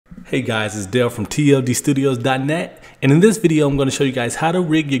Hey guys, it's Dale from TLDstudios.net, and in this video I'm going to show you guys how to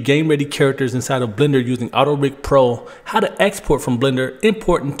rig your game ready characters inside of Blender using Auto Rig Pro, how to export from Blender,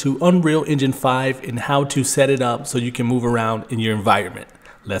 import into Unreal Engine 5, and how to set it up so you can move around in your environment.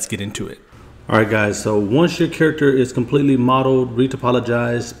 Let's get into it. Alright guys, so once your character is completely modeled,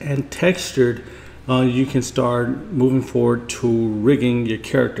 retopologized, and textured, you can start moving forward to rigging your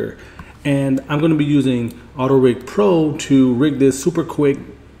character. And I'm going to be using Auto Rig Pro to rig this super quick,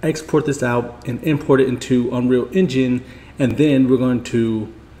 export this out and import it into Unreal Engine, and then we're going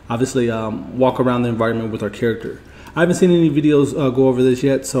to obviously walk around the environment with our character. I haven't seen any videos go over this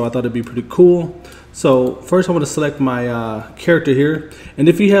yet, so I thought it'd be pretty cool. So first I want to select my character here, and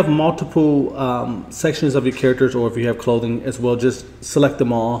if you have multiple sections of your characters, or if you have clothing as well, just select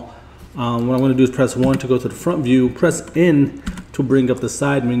them all. What I'm going to do is press 1 to go to the front view, press N to bring up the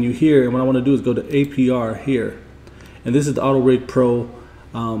side menu here, and what I want to do is go to APR here, and this is the Auto Rig Pro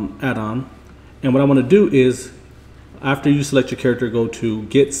add-on. And what I want to do is, after you select your character, go to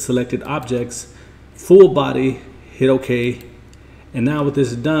Get Selected Objects, Full Body, hit OK. And now what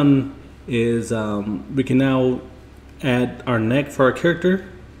this is done is we can now add our neck for our character.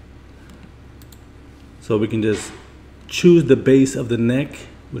 So we can just choose the base of the neck,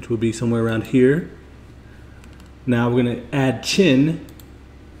 which will be somewhere around here. Now we're going to add chin,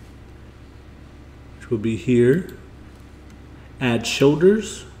 which will be here. Add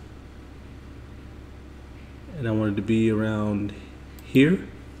shoulders, and I want it to be around here.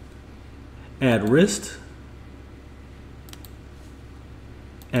 Add wrist.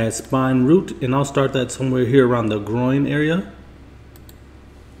 Add spine root, and I'll start that somewhere here around the groin area.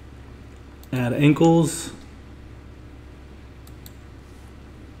 Add ankles.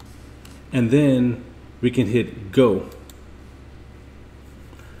 And then we can hit go.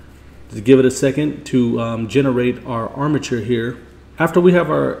 Just give it a second to generate our armature here. After we have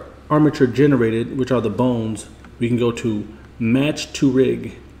our armature generated, which are the bones, we can go to match to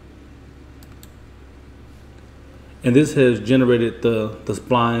rig. And this has generated the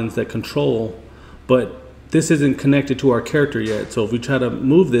splines that control, but this isn't connected to our character yet. So if we try to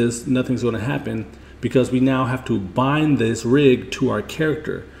move this, nothing's going to happen, because we now have to bind this rig to our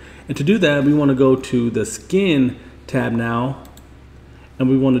character. And to do that, we want to go to the skin tab now. And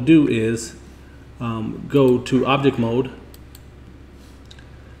what we want to do is go to object mode,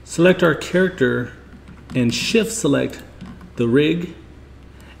 select our character, and shift select the rig.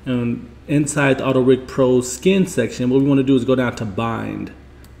 And inside the Auto Rig Pro skin section, what we want to do is go down to bind.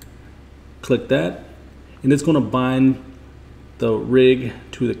 Click that, and it's going to bind the rig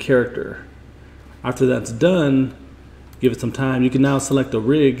to the character. After that's done, give it some time. You can now select the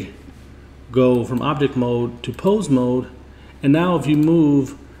rig, go from object mode to pose mode. And now if you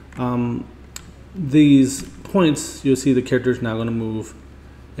move these points, you'll see the character is now going to move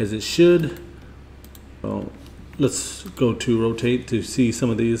as it should. So let's go to rotate to see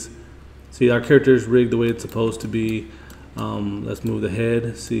some of these. See, our character is rigged the way it's supposed to be. Let's move the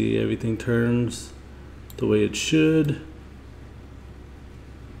head. See, everything turns the way it should.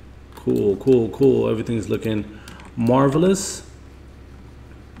 Cool, cool, cool. Everything's looking marvelous.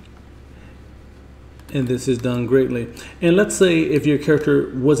 And this is done greatly. And let's say if your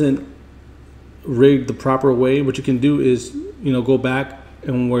character wasn't rigged the proper way, what you can do is, go back,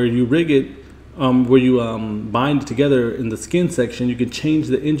 and where you rig it, where you bind it together in the skin section, you can change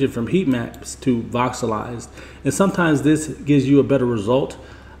the engine from heat maps to voxelized. And sometimes this gives you a better result.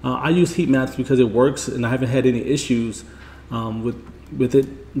 I use heat maps because it works, and I haven't had any issues with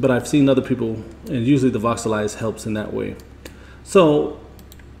it, but I've seen other people, and usually the voxelized helps in that way. So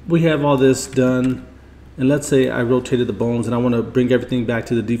we have all this done. And let's say I rotated the bones and I want to bring everything back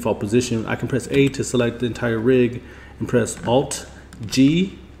to the default position. I can press A to select the entire rig, and press Alt,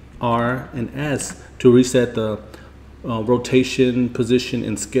 G, R, and S to reset the rotation, position,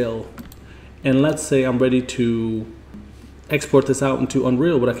 and scale. And let's say I'm ready to export this out into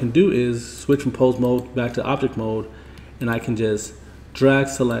Unreal. What I can do is switch from pose mode back to object mode, and I can just drag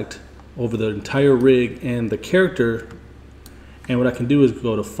select over the entire rig and the character. And what I can do is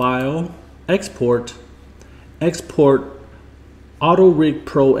go to File, Export, Export Auto Rig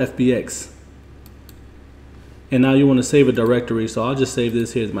Pro FBX. And now you want to save a directory, so I'll just save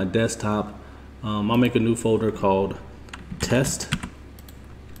this here as my desktop. I'll make a new folder called Test,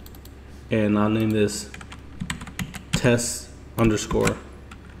 and I'll name this Test _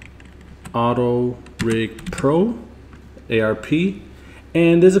 Auto Rig Pro ARP.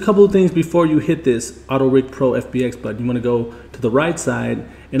 And there's a couple of things before you hit this Auto Rig Pro FBX button. You want to go to the right side,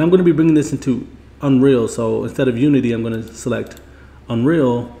 and I'm going to be bringing this into Unreal. So instead of Unity, I'm going to select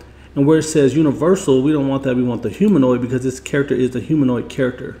Unreal, And where it says universal, we don't want that. We want the humanoid because this character is a humanoid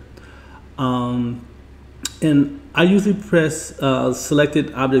character. And I usually press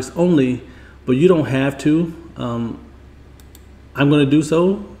selected objects only, but you don't have to. I'm going to do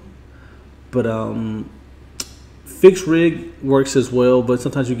so, but fix rig works as well, but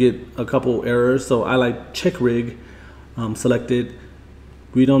sometimes you get a couple errors, so I like check rig selected.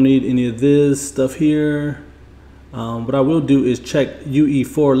 We don't need any of this stuff here. What I will do is check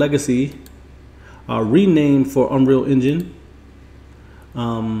UE4 legacy, rename for Unreal Engine,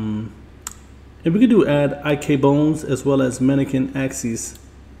 and we can do add IK bones as well as mannequin axes.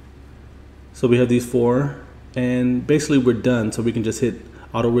 So we have these four, and basically we're done. So we can just hit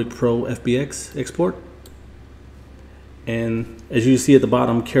Auto Rig Pro FBX export, and as you see at the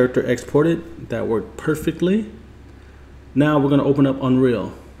bottom, character exported. That worked perfectly. Now we're going to open up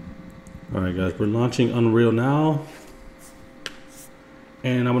Unreal. All right, guys, we're launching Unreal now,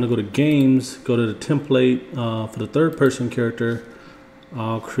 and I'm going to go to Games, go to the template for the third-person character.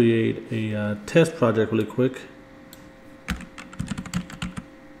 I'll create a test project really quick.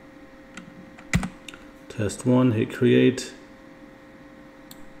 Test 1, hit create.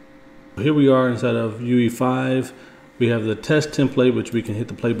 Here we are inside of UE5. We have the test template, which we can hit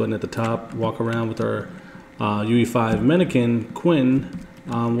the play button at the top, walk around with our UE5 mannequin, Quinn.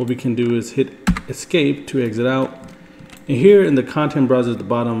 What we can do is hit escape to exit out. And here in the content browser at the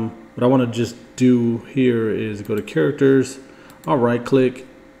bottom, what I want to just do here is go to characters. I'll right click,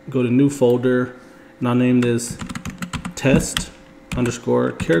 go to new folder, and I'll name this test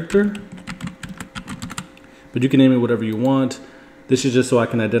underscore character. But you can name it whatever you want. This is just so I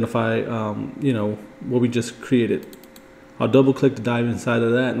can identify, you know, what we just created. I'll double click to dive inside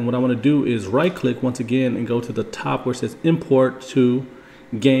of that. And what I want to do is right click once again and go to the top where it says import to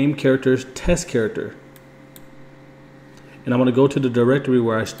game characters test character. And I'm going to go to the directory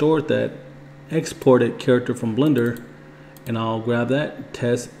where I stored that exported character from Blender, and I'll grab that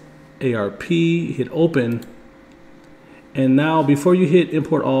test ARP, hit open. And now before you hit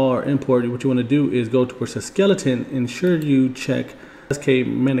import all or import, what you want to do is go to where it says skeleton. Ensure you check SK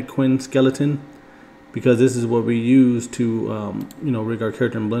mannequin skeleton, because this is what we use to you know, rig our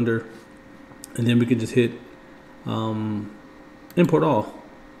character in Blender. And then we can just hit import all.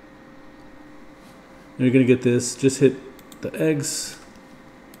 And you're gonna get this. Just hit the eggs,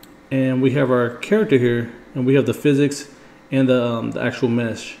 and we have our character here, and we have the physics and the actual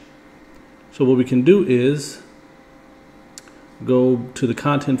mesh. So what we can do is go to the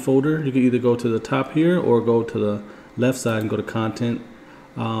content folder. You can either go to the top here or go to the left side and go to content.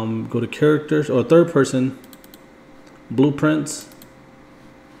 Go to characters or third person blueprints,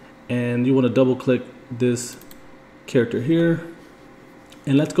 and you want to double click this character here,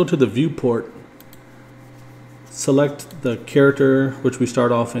 and let's go to the viewport. Select the character which we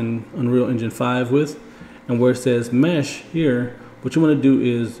start off in Unreal Engine 5 with, and where it says mesh here, what you want to do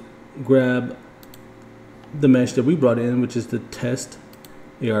is grab the mesh that we brought in, which is the test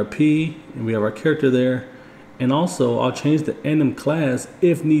ARP, and we have our character there. And also I'll change the addon class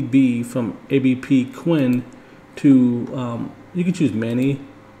if need be from ABP Quinn to you can choose Manny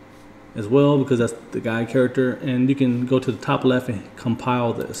as well, because that's the guy character, and you can go to the top left and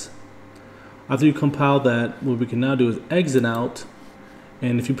compile this. After you compile that, what we can now do is exit out,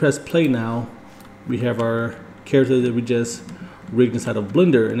 and if you press play now, we have our character that we just rigged inside of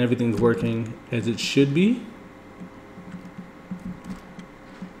Blender, and everything's working as it should be.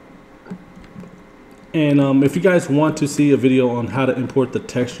 And if you guys want to see a video on how to import the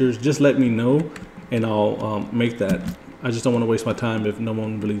textures, just let me know, and I'll make that. I just don't want to waste my time if no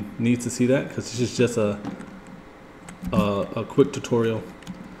one really needs to see that, because it's just a quick tutorial.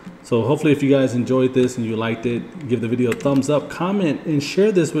 So hopefully if you guys enjoyed this and you liked it, give the video a thumbs up, comment, and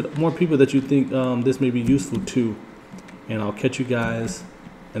share this with more people that you think this may be useful to. And I'll catch you guys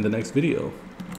in the next video.